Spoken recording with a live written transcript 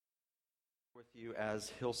with you as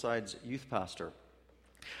Hillside's youth pastor.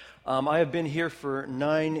 I have been here for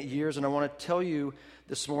 9 years, and I want to tell you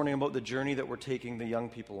this morning about the journey that we're taking the young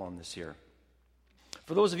people on this year.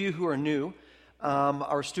 For those of you who are new,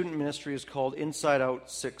 our student ministry is called Inside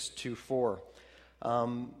Out 624.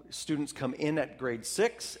 Students come in at grade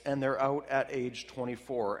 6, and they're out at age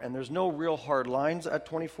 24. And there's no real hard lines at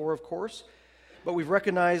 24, of course, but we've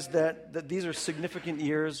recognized that these are significant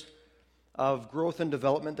years of growth and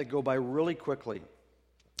development that go by really quickly.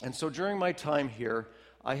 And so during my time here,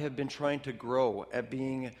 I have been trying to grow at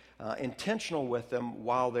being intentional with them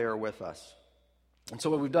while they are with us. And so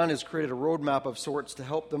what we've done is created a roadmap of sorts to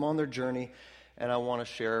help them on their journey, and I want to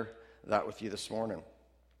share that with you this morning.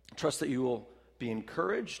 I trust that you will be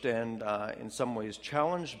encouraged and in some ways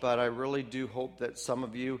challenged, but I really do hope that some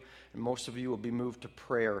of you and most of you will be moved to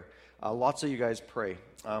prayer. Lots of you guys pray,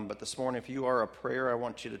 but this morning, if you are a prayer, I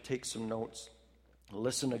want you to take some notes,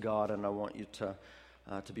 listen to God, and I want you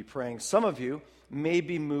to be praying. Some of you may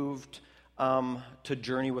be moved to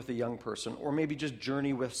journey with a young person, or maybe just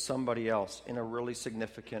journey with somebody else in a really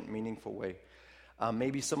significant, meaningful way.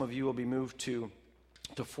 Maybe some of you will be moved to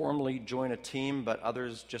formally join a team, but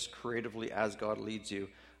others just creatively, as God leads you,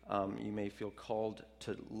 you may feel called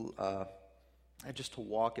to just to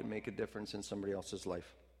walk and make a difference in somebody else's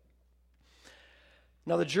life.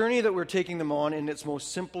 Now, the journey that we're taking them on in its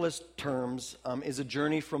most simplest terms is a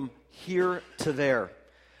journey from here to there.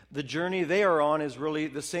 The journey they are on is really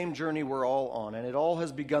the same journey we're all on, and it all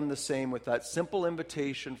has begun the same with that simple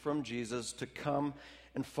invitation from Jesus to come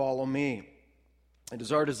and follow me. It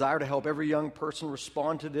is our desire to help every young person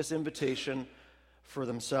respond to this invitation for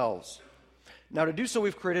themselves. Now, to do so,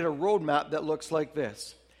 we've created a roadmap that looks like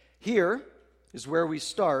this. Here is where we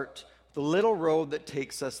start, the little road that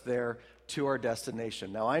takes us there to our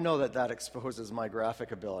destination. Now, I know that exposes my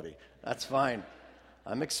graphic ability. That's fine.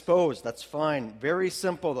 I'm exposed. That's fine. Very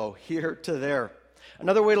simple, though, here to there.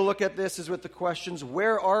 Another way to look at this is with the questions,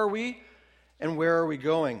 where are we and where are we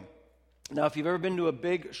going? Now, if you've ever been to a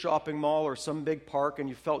big shopping mall or some big park and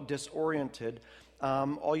you felt disoriented,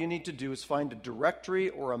 all you need to do is find a directory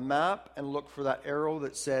or a map and look for that arrow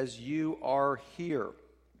that says you are here.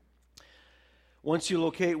 Once you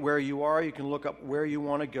locate where you are, you can look up where you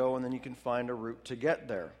want to go, and then you can find a route to get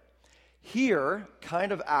there. Here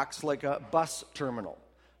kind of acts like a bus terminal,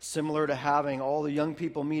 similar to having all the young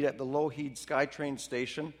people meet at the Lougheed SkyTrain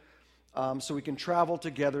station, so we can travel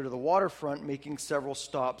together to the waterfront, making several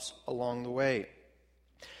stops along the way.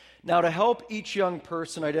 Now, to help each young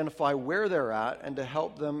person identify where they're at and to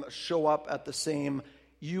help them show up at the same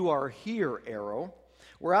 "you are here" arrow,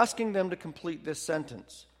 we're asking them to complete this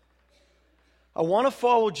sentence. I want to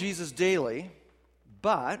follow Jesus daily,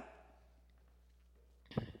 but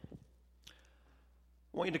I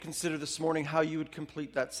want you to consider this morning how you would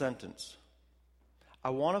complete that sentence.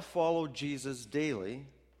 I want to follow Jesus daily,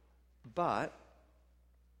 but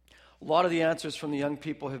a lot of the answers from the young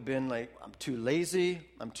people have been like, I'm too lazy,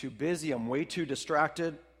 I'm too busy, I'm way too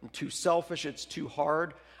distracted, I'm too selfish, it's too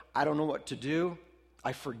hard, I don't know what to do,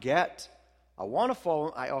 I forget. I want to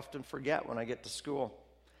follow, I often forget when I get to school.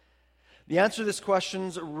 The answer to this question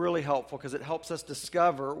is really helpful because it helps us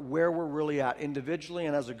discover where we're really at individually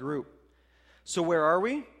and as a group. So where are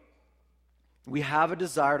we? We have a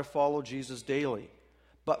desire to follow Jesus daily,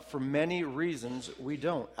 but for many reasons we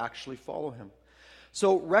don't actually follow him.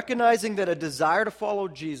 So recognizing that a desire to follow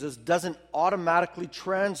Jesus doesn't automatically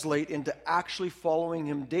translate into actually following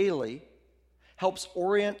him daily helps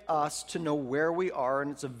orient us to know where we are,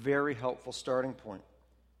 and it's a very helpful starting point.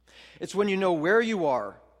 It's when you know where you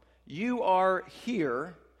are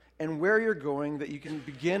here, and where you're going, that you can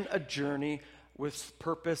begin a journey with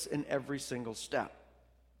purpose in every single step.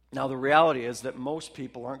 Now, the reality is that most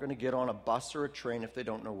people aren't going to get on a bus or a train if they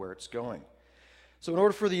don't know where it's going. So in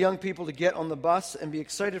order for the young people to get on the bus and be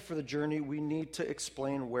excited for the journey, we need to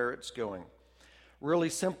explain where it's going. Really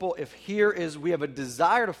simple. If here is we have a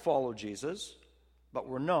desire to follow Jesus, but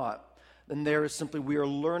we're not, then there is simply we are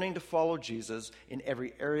learning to follow Jesus in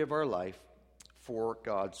every area of our life for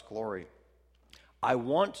God's glory. I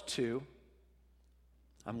want to,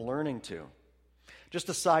 I'm learning to. Just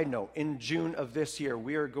a side note, in June of this year,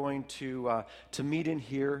 we are going to meet in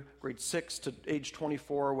here, grade 6 to age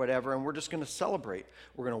 24 or whatever, and we're just going to celebrate.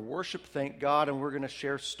 We're going to worship, thank God, and we're going to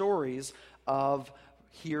share stories of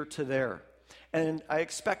here to there. And I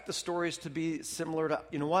expect the stories to be similar to,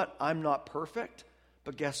 you know what, I'm not perfect,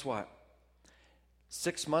 but guess what?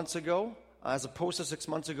 6 months ago, as opposed to 6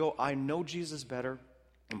 months ago, I know Jesus better,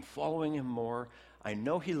 I'm following him more, I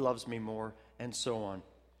know he loves me more, and so on.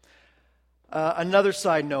 Another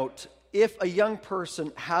side note, if a young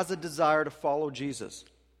person has a desire to follow Jesus,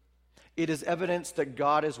 It is evidence that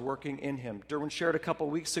God is working in him. Derwin shared a couple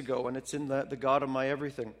weeks ago, and it's in the God of my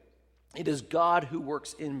everything. It is God who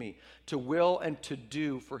works in me to will and to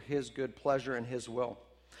do for his good pleasure and his will.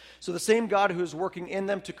 So the same God who is working in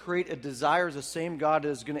them to create a desire is the same God that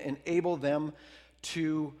is going to enable them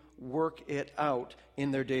to work it out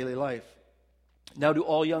in their daily life. Now, do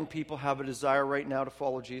all young people have a desire right now to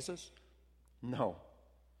follow Jesus? No.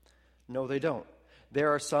 No, they don't.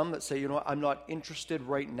 There are some that say, you know what, I'm not interested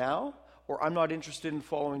right now, or I'm not interested in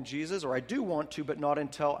following Jesus, or I do want to, but not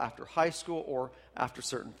until after high school or after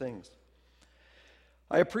certain things.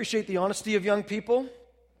 I appreciate the honesty of young people,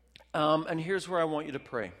 and here's where I want you to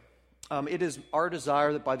pray. It is our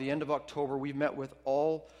desire that by the end of October, we've met with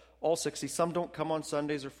all 60. Some don't come on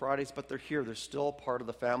Sundays or Fridays, but they're here. They're still part of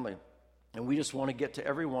the family. And we just want to get to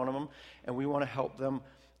every one of them, and we want to help them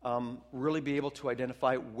really be able to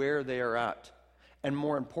identify where they are at. And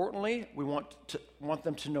more importantly, we want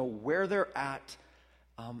them to know where they're at,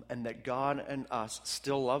 and that God and us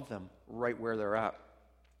still love them right where they're at.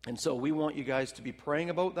 And so we want you guys to be praying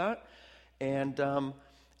about that. And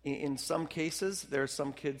in some cases, there are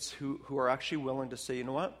some kids who are actually willing to say, you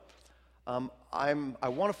know what, I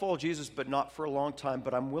want to follow Jesus, but not for a long time.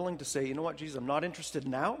 But I'm willing to say, you know what, Jesus, I'm not interested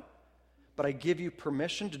now, but I give you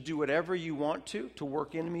permission to do whatever you want to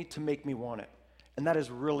work in me to make me want it. And that is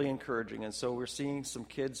really encouraging. And so we're seeing some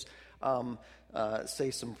kids say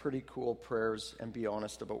some pretty cool prayers and be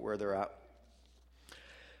honest about where they're at.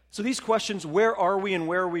 So these questions, where are we and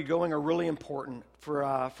where are we going, are really important for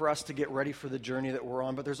us to get ready for the journey that we're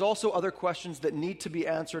on. But there's also other questions that need to be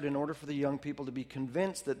answered in order for the young people to be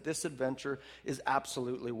convinced that this adventure is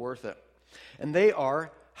absolutely worth it. And they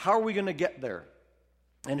are, how are we going to get there?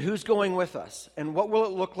 And who's going with us? And what will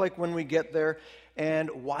it look like when we get there?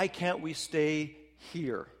 And why can't we stay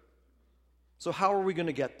here? So how are we going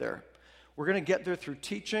to get there? We're going to get there through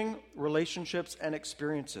teaching, relationships, and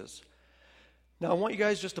experiences. Now, I want you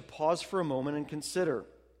guys just to pause for a moment and consider,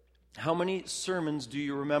 how many sermons do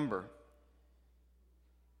you remember?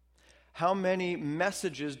 How many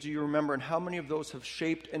messages do you remember, and how many of those have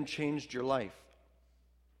shaped and changed your life?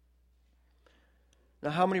 Now,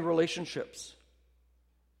 how many relationships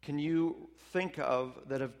can you think of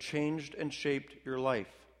that have changed and shaped your life?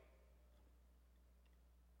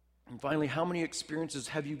 And finally, how many experiences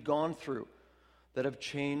have you gone through that have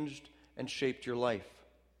changed and shaped your life?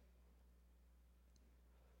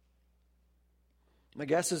 My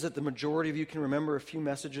guess is that the majority of you can remember a few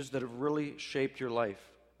messages that have really shaped your life,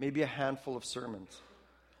 maybe a handful of sermons.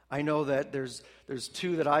 I know that there's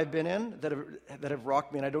two that I've been in that have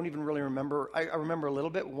rocked me, and I don't even really remember. I remember a little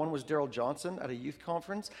bit. One was Daryl Johnson at a youth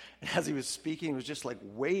conference, and as he was speaking, it was just like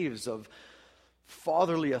waves of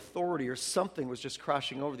fatherly authority or something was just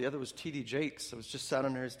crashing over. The other was T.D. Jakes. I was just sat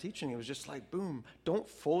under his teaching. It was just like, boom. Don't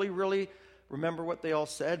fully really remember what they all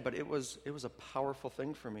said, but it was a powerful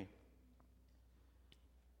thing for me.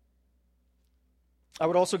 I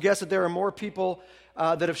would also guess that there are more people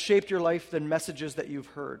that have shaped your life than messages that you've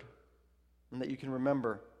heard and that you can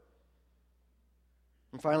remember.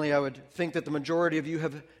 And finally, I would think that the majority of you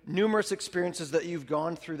have numerous experiences that you've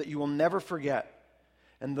gone through that you will never forget.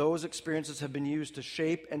 And those experiences have been used to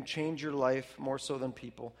shape and change your life more so than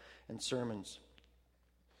people and sermons.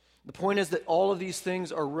 The point is that all of these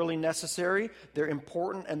things are really necessary, they're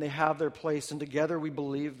important, and they have their place. And together we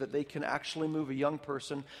believe that they can actually move a young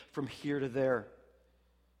person from here to there.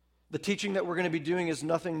 The teaching that we're going to be doing is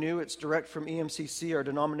nothing new. It's direct from EMCC, our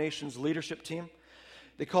denomination's leadership team.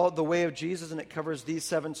 They call it the Way of Jesus, and it covers these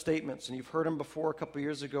 7 statements. And you've heard them before a couple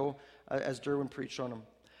years ago as Derwin preached on them.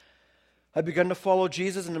 I've begun to follow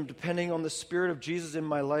Jesus, and I'm depending on the Spirit of Jesus in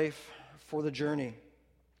my life for the journey.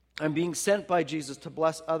 I'm being sent by Jesus to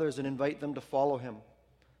bless others and invite them to follow him.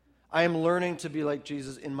 I am learning to be like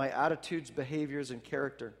Jesus in my attitudes, behaviors, and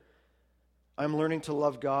character. I'm learning to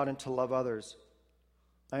love God and to love others.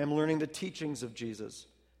 I am learning the teachings of Jesus.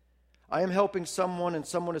 I am helping someone, and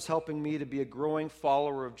someone is helping me to be a growing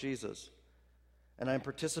follower of Jesus. And I am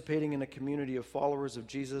participating in a community of followers of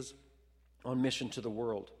Jesus on mission to the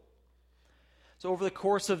world. So over the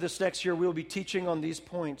course of this next year, we'll be teaching on these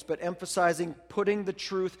points, but emphasizing putting the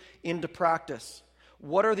truth into practice.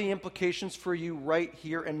 What are the implications for you right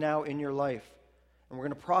here and now in your life? And we're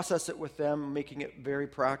going to process it with them, making it very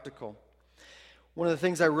practical. One of the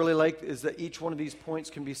things I really like is that each one of these points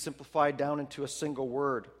can be simplified down into a single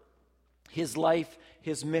word. His life,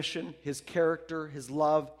 his mission, his character, his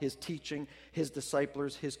love, his teaching, his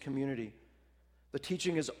disciples, his community. The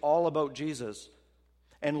teaching is all about Jesus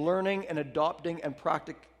and learning and adopting and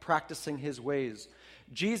practicing his ways.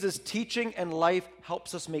 Jesus' teaching and life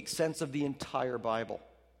helps us make sense of the entire Bible.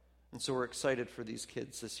 And so we're excited for these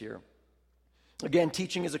kids this year. Again,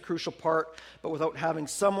 teaching is a crucial part, but without having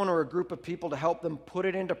someone or a group of people to help them put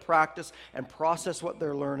it into practice and process what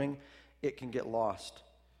they're learning, it can get lost.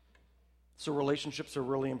 So relationships are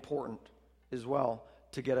really important as well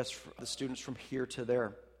to get us, the students, from here to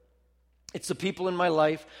there. It's the people in my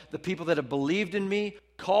life, the people that have believed in me,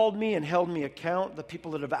 called me and held me account, the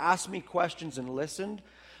people that have asked me questions and listened,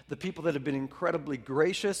 the people that have been incredibly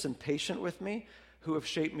gracious and patient with me, who have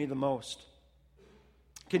shaped me the most.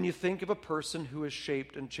 Can you think of a person who has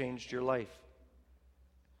shaped and changed your life?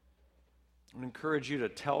 I would encourage you to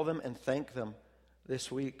tell them and thank them this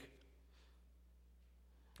week.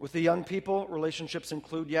 With the young people, relationships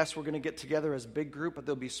include, yes, we're going to get together as a big group, but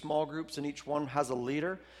there'll be small groups, and each one has a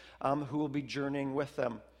leader who will be journeying with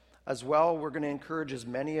them. As well, we're going to encourage as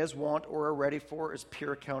many as want or are ready for is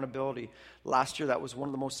peer accountability. Last year, that was one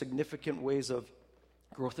of the most significant ways of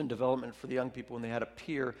growth and development for the young people when they had a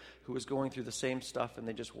peer who was going through the same stuff and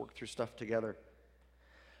they just worked through stuff together.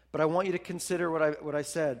 But I want you to consider what I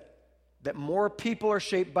said, that more people are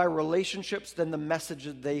shaped by relationships than the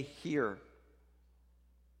messages they hear.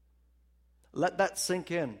 Let that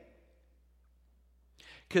sink in.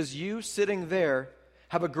 Because you sitting there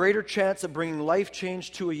have a greater chance of bringing life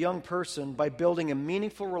change to a young person by building a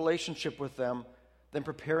meaningful relationship with them than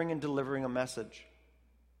preparing and delivering a message.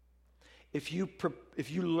 If you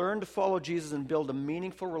learn to follow Jesus and build a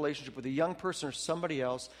meaningful relationship with a young person or somebody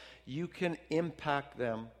else, you can impact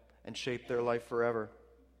them and shape their life forever.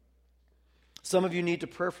 Some of you need to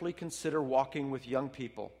prayerfully consider walking with young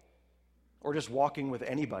people or just walking with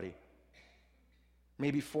anybody.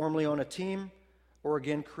 Maybe formally on a team or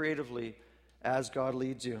again creatively as God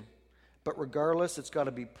leads you. But regardless, it's got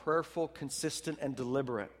to be prayerful, consistent, and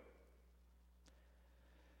deliberate.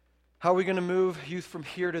 How are we going to move youth from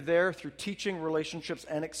here to there? Through teaching, relationships,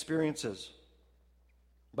 and experiences.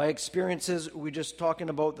 By experiences, we're just talking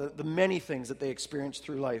about the many things that they experience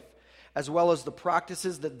through life, as well as the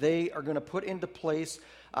practices that they are going to put into place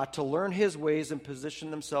to learn His ways and position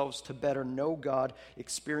themselves to better know God,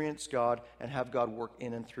 experience God, and have God work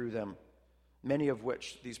in and through them. Many of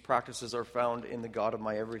which these practices are found in the God of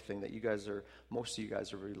My Everything that most of you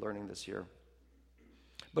guys are really learning this year.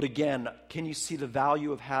 But again, can you see the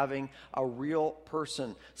value of having a real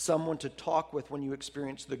person, someone to talk with when you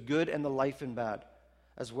experience the good and the life and bad,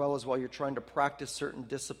 as well as while you're trying to practice certain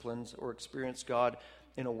disciplines or experience God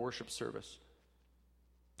in a worship service?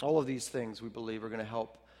 All of these things, we believe, are going to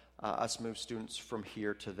help us move students from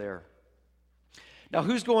here to there. Now,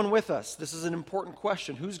 who's going with us? This is an important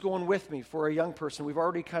question. Who's going with me for a young person? We've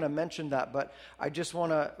already kind of mentioned that, but I just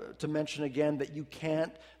want to mention again that you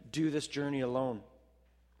can't do this journey alone.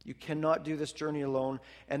 You cannot do this journey alone,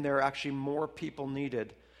 and there are actually more people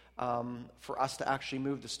needed for us to actually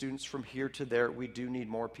move the students from here to there. We do need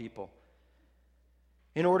more people.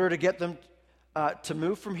 In order to get them to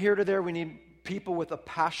move from here to there, we need people with a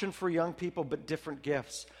passion for young people, but different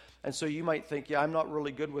gifts. And so you might think, yeah, I'm not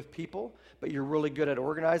really good with people, but you're really good at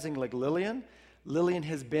organizing like Lillian. Lillian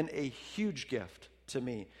has been a huge gift to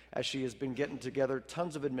me as she has been getting together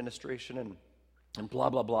tons of administration and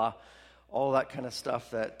blah, blah, blah. All that kind of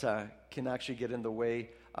stuff that can actually get in the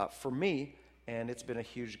way for me, and it's been a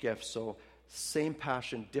huge gift. So same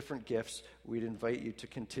passion, different gifts, we'd invite you to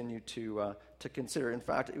continue to consider. In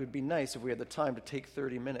fact, it would be nice if we had the time to take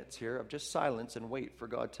 30 minutes here of just silence and wait for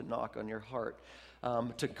God to knock on your heart,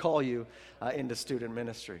 to call you into student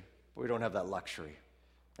ministry. But we don't have that luxury,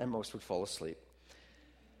 and most would fall asleep.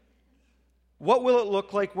 What will it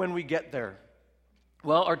look like when we get there?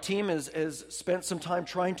 Well, our team has spent some time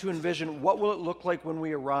trying to envision what will it look like when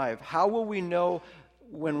we arrive. How will we know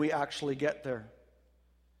when we actually get there?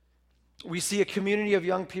 We see a community of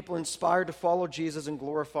young people inspired to follow Jesus and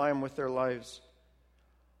glorify Him with their lives.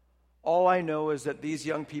 All I know is that these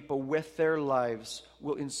young people with their lives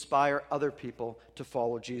will inspire other people to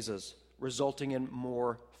follow Jesus, resulting in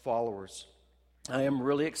more followers. I am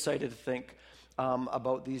really excited to think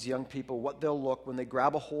about these young people, what they'll look when they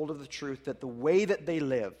grab a hold of the truth that the way that they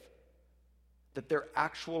live, that their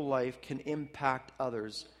actual life can impact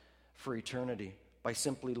others for eternity. By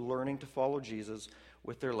simply learning to follow Jesus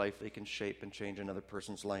with their life, they can shape and change another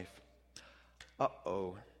person's life.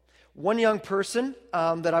 One young person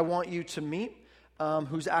that I want you to meet,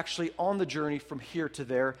 who's actually on the journey from here to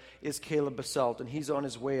there, is Caleb Basselt, and he's on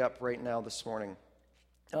his way up right now this morning.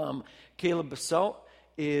 Caleb Basselt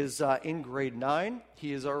is in grade 9.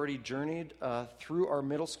 He has already journeyed through our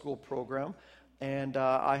middle school program, and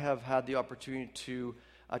I have had the opportunity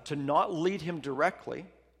to not lead him directly,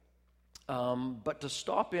 but to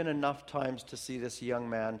stop in enough times to see this young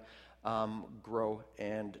man grow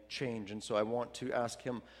and change. And so I want to ask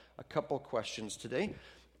him a couple questions today.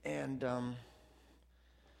 And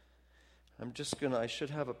I should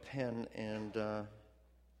have a pen, and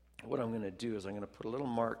what I'm going to do is I'm going to put a little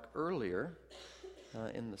mark earlier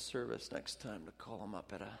in the service next time to call him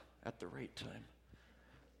up at the right time.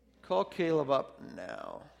 Call Caleb up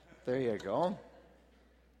now. There you go.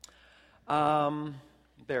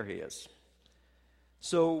 There he is.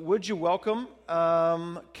 So would you welcome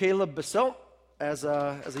Caleb Bissell as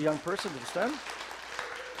a young person to the stand?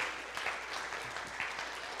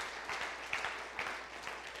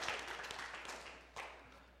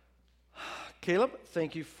 Caleb,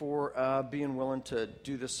 thank you for being willing to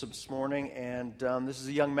do this morning. And this is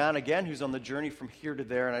a young man, again, who's on the journey from here to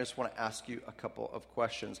there. And I just want to ask you a couple of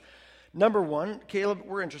questions. Number one, Caleb,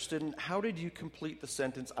 we're interested in how did you complete the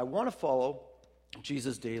sentence, I want to follow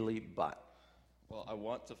Jesus daily, but? Well, I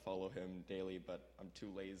want to follow him daily, but I'm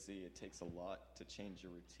too lazy. It takes a lot to change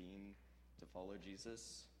your routine to follow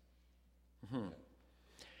Jesus. Mm-hmm.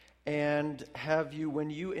 And have you,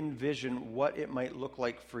 when you envision what it might look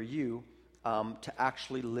like for you, to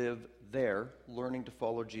actually live there, learning to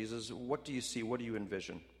follow Jesus, what do you see? What do you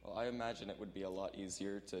envision? Well, I imagine it would be a lot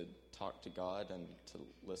easier to talk to God and to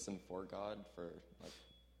listen for God for like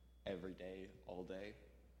every day, all day.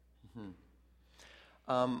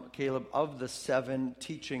 Mm-hmm. Caleb, of the 7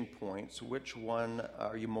 teaching points, which one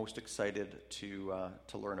are you most excited to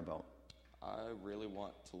learn about? I really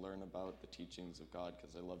want to learn about the teachings of God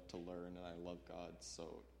because I love to learn and I love God.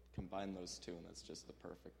 So combine those two, and that's just the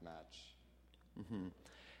perfect match. Mm-hmm.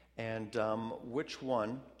 And which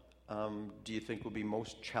one do you think will be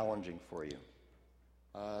most challenging for you,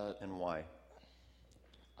 and why?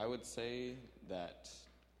 I would say that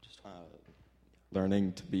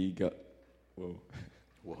learning to be God. Whoa.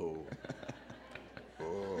 Whoa.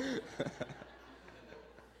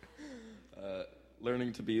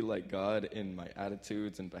 Learning to be like God in my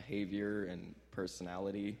attitudes and behavior and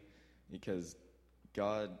personality, because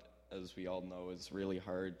God, as we all know, is really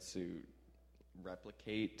hard to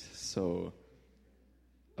replicate. So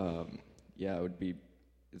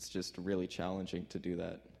it's just really challenging to do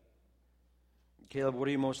that. Caleb, what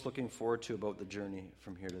are you most looking forward to about the journey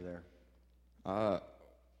from here to there?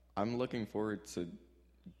 I'm looking forward to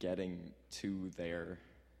getting to there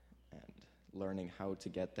and learning how to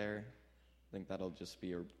get there. I think that'll just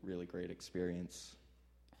be a really great experience.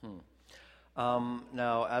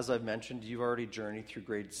 Now, as I've mentioned, you've already journeyed through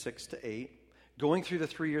grades 6 to 8. Going through the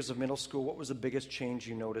 3 years of middle school, what was the biggest change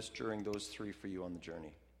you noticed during those 3 for you on the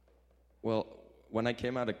journey? Well, when I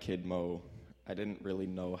came out of KidMo, I didn't really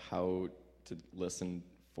know how to listen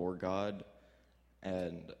for God.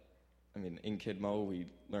 And, I mean, in KidMo, we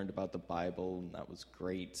learned about the Bible, and that was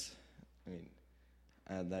great.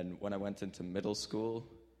 And then when I went into middle school,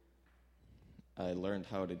 I learned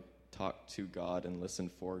how to talk to God and listen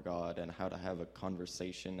for God and how to have a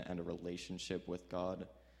conversation and a relationship with God.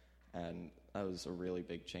 And that was a really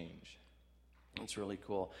big change. That's really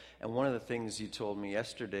cool. And one of the things you told me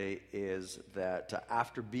yesterday is that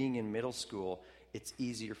after being in middle school, it's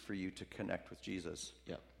easier for you to connect with Jesus.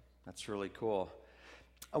 Yeah. That's really cool.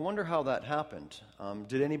 I wonder how that happened.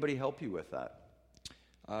 Did anybody help you with that?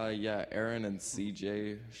 Yeah, Aaron and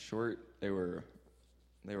CJ Short, they were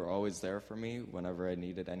always there for me whenever I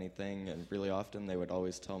needed anything, and really often they would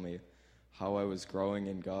always tell me how I was growing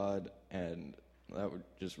in God, and that would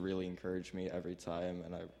just really encourage me every time,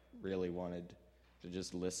 and I really wanted to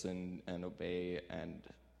just listen and obey and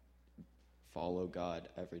follow God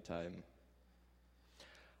every time.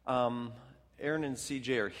 Aaron and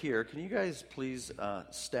CJ are here. Can you guys please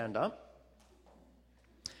stand up?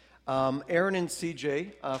 Aaron and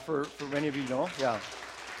CJ, for many of you know, yeah.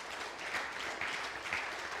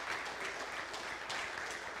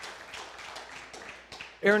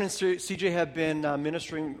 Aaron and CJ have been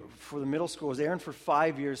ministering for the middle schools. Aaron for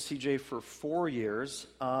 5 years, CJ for 4 years,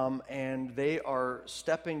 and they are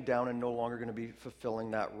stepping down and no longer going to be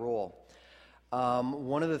fulfilling that role.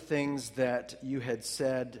 One of the things that you had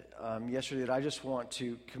said yesterday that I just want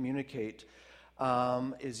to communicate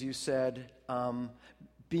is you said,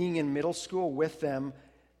 being in middle school with them,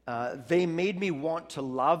 they made me want to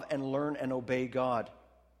love and learn and obey God.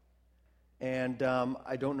 And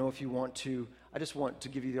I don't know if you want to. I just want to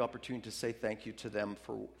give you the opportunity to say thank you to them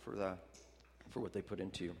for what they put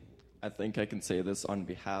into you. I think I can say this on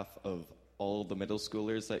behalf of all the middle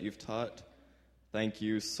schoolers that you've taught. Thank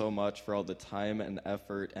you so much for all the time and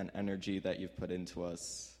effort and energy that you've put into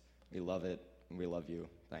us. We love it, and we love you.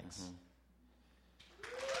 Thanks. Mm-hmm.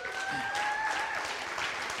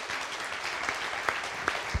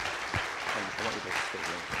 I want you to stay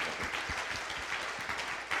here.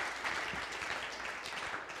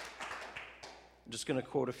 I'm just going to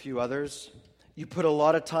quote a few others. You put a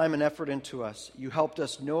lot of time and effort into us. You helped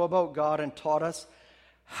us know about God and taught us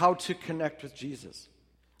how to connect with Jesus.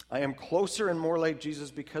 I am closer and more like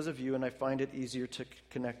Jesus because of you, and I find it easier to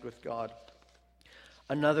connect with God.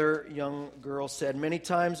 Another young girl said, many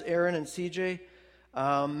times Aaron and CJ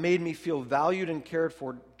made me feel valued and cared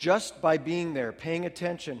for just by being there, paying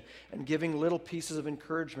attention, and giving little pieces of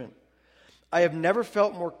encouragement. I have never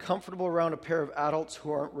felt more comfortable around a pair of adults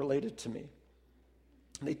who aren't related to me.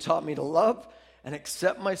 They taught me to love and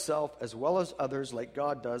accept myself as well as others like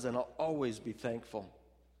God does, and I'll always be thankful.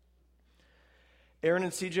 Aaron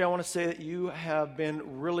and CJ, I want to say that you have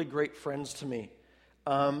been really great friends to me.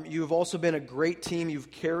 You've also been a great team.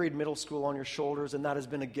 You've carried middle school on your shoulders, and that has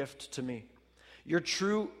been a gift to me. You're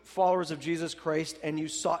true followers of Jesus Christ, and you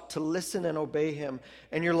sought to listen and obey him,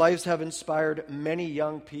 and your lives have inspired many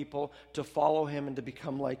young people to follow him and to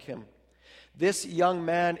become like him. This young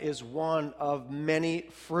man is one of many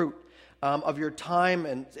fruit of your time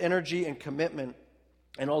and energy and commitment.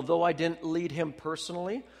 And although I didn't lead him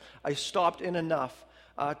personally, I stopped in enough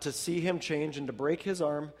to see him change and to break his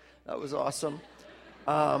arm. That was awesome.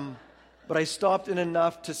 But I stopped in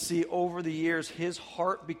enough to see over the years his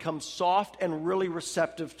heart become soft and really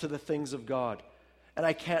receptive to the things of God. And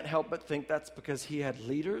I can't help but think that's because he had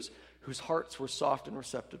leaders whose hearts were soft and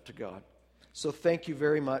receptive to God. So thank you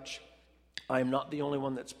very much. I am not the only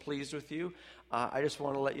one that's pleased with you. I just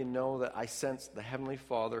want to let you know that I sense the Heavenly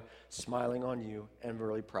Father smiling on you, and I'm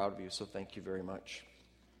really proud of you. So thank you very much.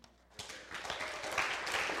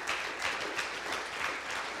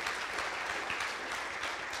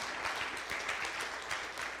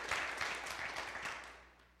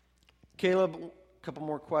 Caleb, a couple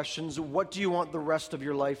more questions. What do you want the rest of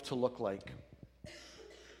your life to look like?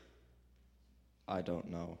 I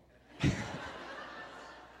don't know.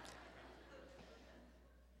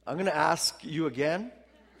 I'm going to ask you again.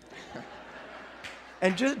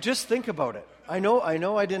 And just think about it. I know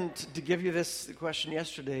I didn't give you this question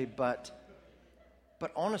yesterday, but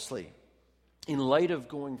honestly, in light of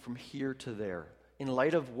going from here to there, in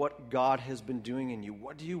light of what God has been doing in you,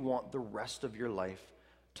 what do you want the rest of your life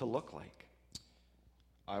to look like?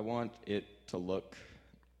 I want it to look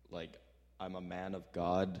like I'm a man of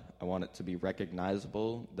God. I want it to be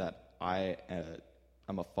recognizable that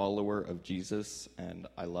I'm a follower of Jesus, and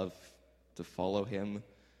I love to follow him.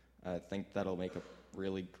 I think that'll make a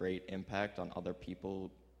really great impact on other people.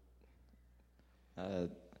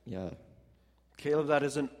 Caleb, that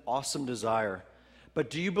is an awesome desire. But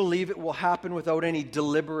do you believe it will happen without any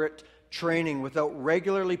deliberate training, without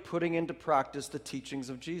regularly putting into practice the teachings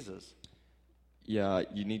of Jesus? Yeah,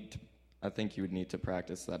 I think you would need to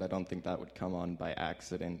practice that. I don't think that would come on by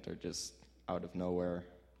accident or just out of nowhere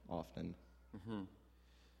often. Mm-hmm.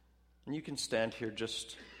 And you can stand here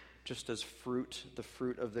just as the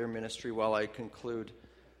fruit of their ministry while I conclude.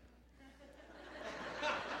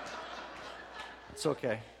 It's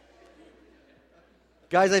okay.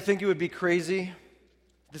 Guys, I think it would be crazy.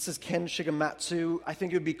 This is Ken Shigematsu. I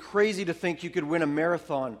think it would be crazy to think you could win a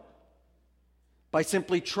marathon by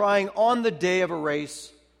simply trying on the day of a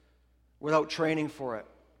race without training for it.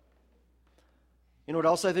 You know what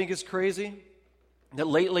else I think is crazy? That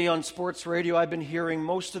lately on sports radio, I've been hearing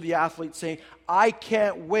most of the athletes saying, I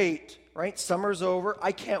can't wait, right? Summer's over.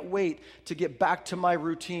 I can't wait to get back to my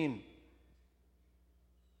routine.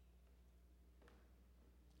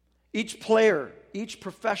 Each player, each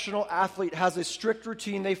professional athlete has a strict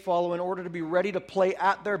routine they follow in order to be ready to play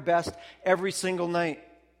at their best every single night.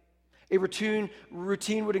 A routine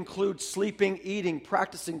would include sleeping, eating,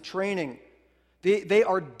 practicing, training. They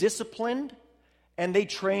are disciplined and they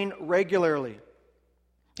train regularly.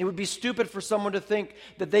 It would be stupid for someone to think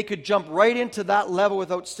that they could jump right into that level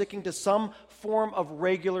without sticking to some form of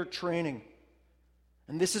regular training.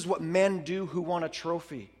 And this is what men do who want a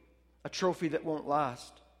trophy that won't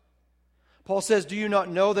last. Paul says, do you not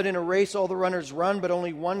know that in a race all the runners run, but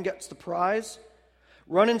only one gets the prize?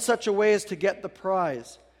 Run in such a way as to get the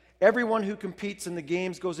prize. Everyone who competes in the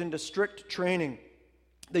games goes into strict training.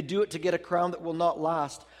 They do it to get a crown that will not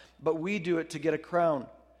last, but we do it to get a crown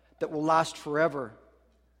that will last forever.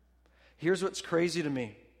 Here's what's crazy to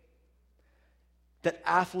me. That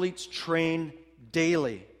athletes train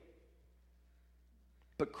daily,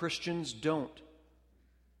 but Christians don't.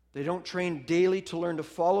 They don't train daily to learn to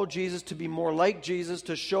follow Jesus, to be more like Jesus,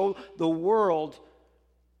 to show the world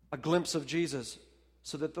a glimpse of Jesus,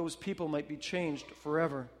 so that those people might be changed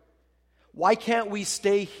forever. Why can't we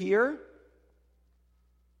stay here?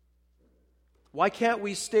 Why can't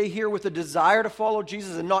we stay here with a desire to follow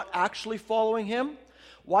Jesus and not actually following him?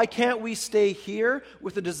 Why can't we stay here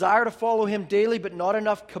with a desire to follow him daily but not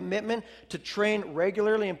enough commitment to train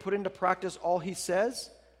regularly and put into practice all he says?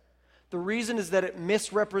 The reason is that it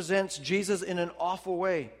misrepresents Jesus in an awful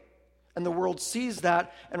way. And the world sees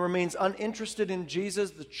that and remains uninterested in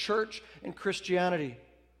Jesus, the church, and Christianity.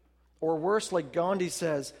 Or worse, like Gandhi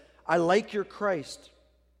says, I like your Christ.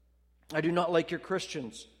 I do not like your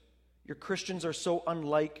Christians. Your Christians are so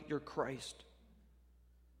unlike your Christ.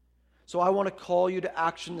 So I want to call you to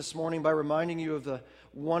action this morning by reminding you of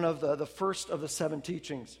the first of the 7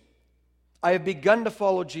 teachings. I have begun to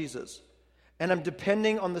follow Jesus, and I'm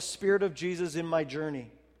depending on the Spirit of Jesus in my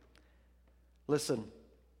journey. Listen,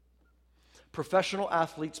 professional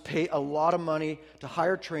athletes pay a lot of money to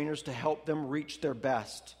hire trainers to help them reach their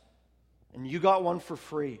best. And you got one for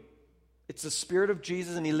free. It's the Spirit of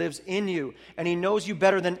Jesus, and he lives in you, and he knows you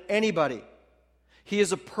better than anybody. He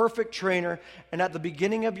is a perfect trainer, and at the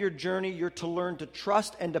beginning of your journey, you're to learn to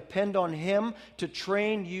trust and depend on him to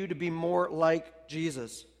train you to be more like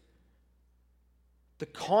Jesus. The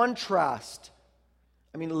contrast,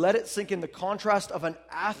 let it sink in, the contrast of an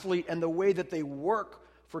athlete and the way that they work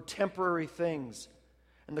for temporary things,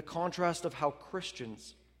 and the contrast of how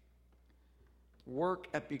Christians work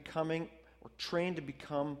at becoming or train to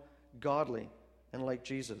become godly and like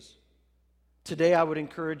Jesus. Today I would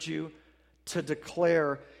encourage you to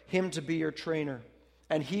declare him to be your trainer,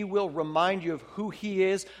 and he will remind you of who he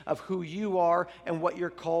is, of who you are, and what you're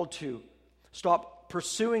called to. Stop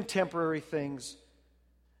pursuing temporary things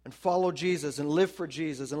and follow Jesus and live for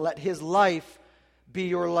Jesus, and let his life be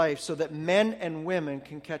your life so that men and women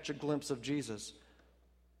can catch a glimpse of Jesus.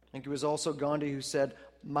 I think it was also Gandhi who said,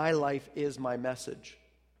 my life is my message.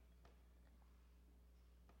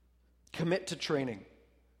 Commit to training.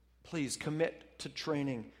 Please commit to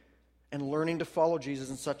training and learning to follow Jesus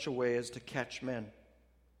in such a way as to catch men.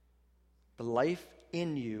 The life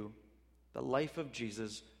in you, the life of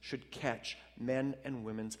Jesus, should catch men and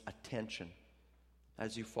women's attention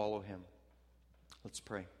as you follow him. Let's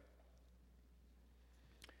pray.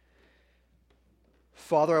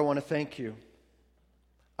 Father, I want to thank you.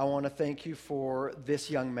 I want to thank you for this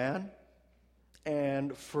young man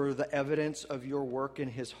and for the evidence of your work in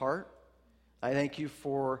his heart. I thank you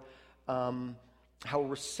for how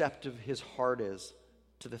receptive his heart is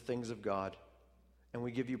to the things of God. And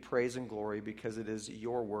we give you praise and glory because it is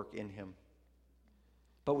your work in him.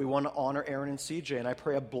 But we want to honor Aaron and CJ, and I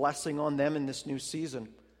pray a blessing on them in this new season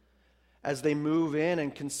as they move in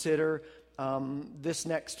and consider this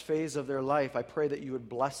next phase of their life. I pray that you would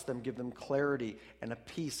bless them, give them clarity and a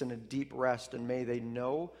peace and a deep rest, and may they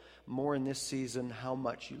know more in this season how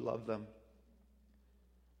much you love them.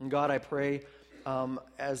 And God, I pray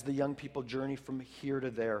as the young people journey from here to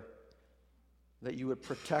there, that you would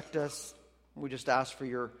protect us. We just ask for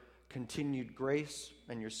your continued grace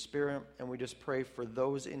and your Spirit, and we just pray for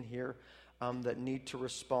those in here that need to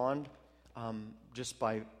respond just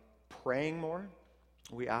by praying more.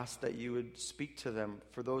 We ask that you would speak to them.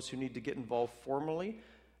 For those who need to get involved formally,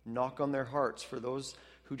 knock on their hearts. For those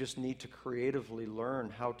who just need to creatively learn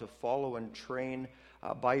how to follow and train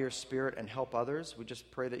by your Spirit and help others, we just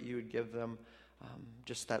pray that you would give them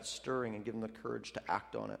just that stirring and give them the courage to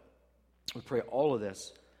act on it. We pray all of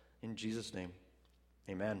this in Jesus' name.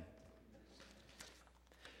 Amen.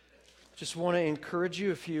 Just want to encourage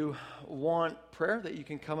you, if you want prayer, that you can come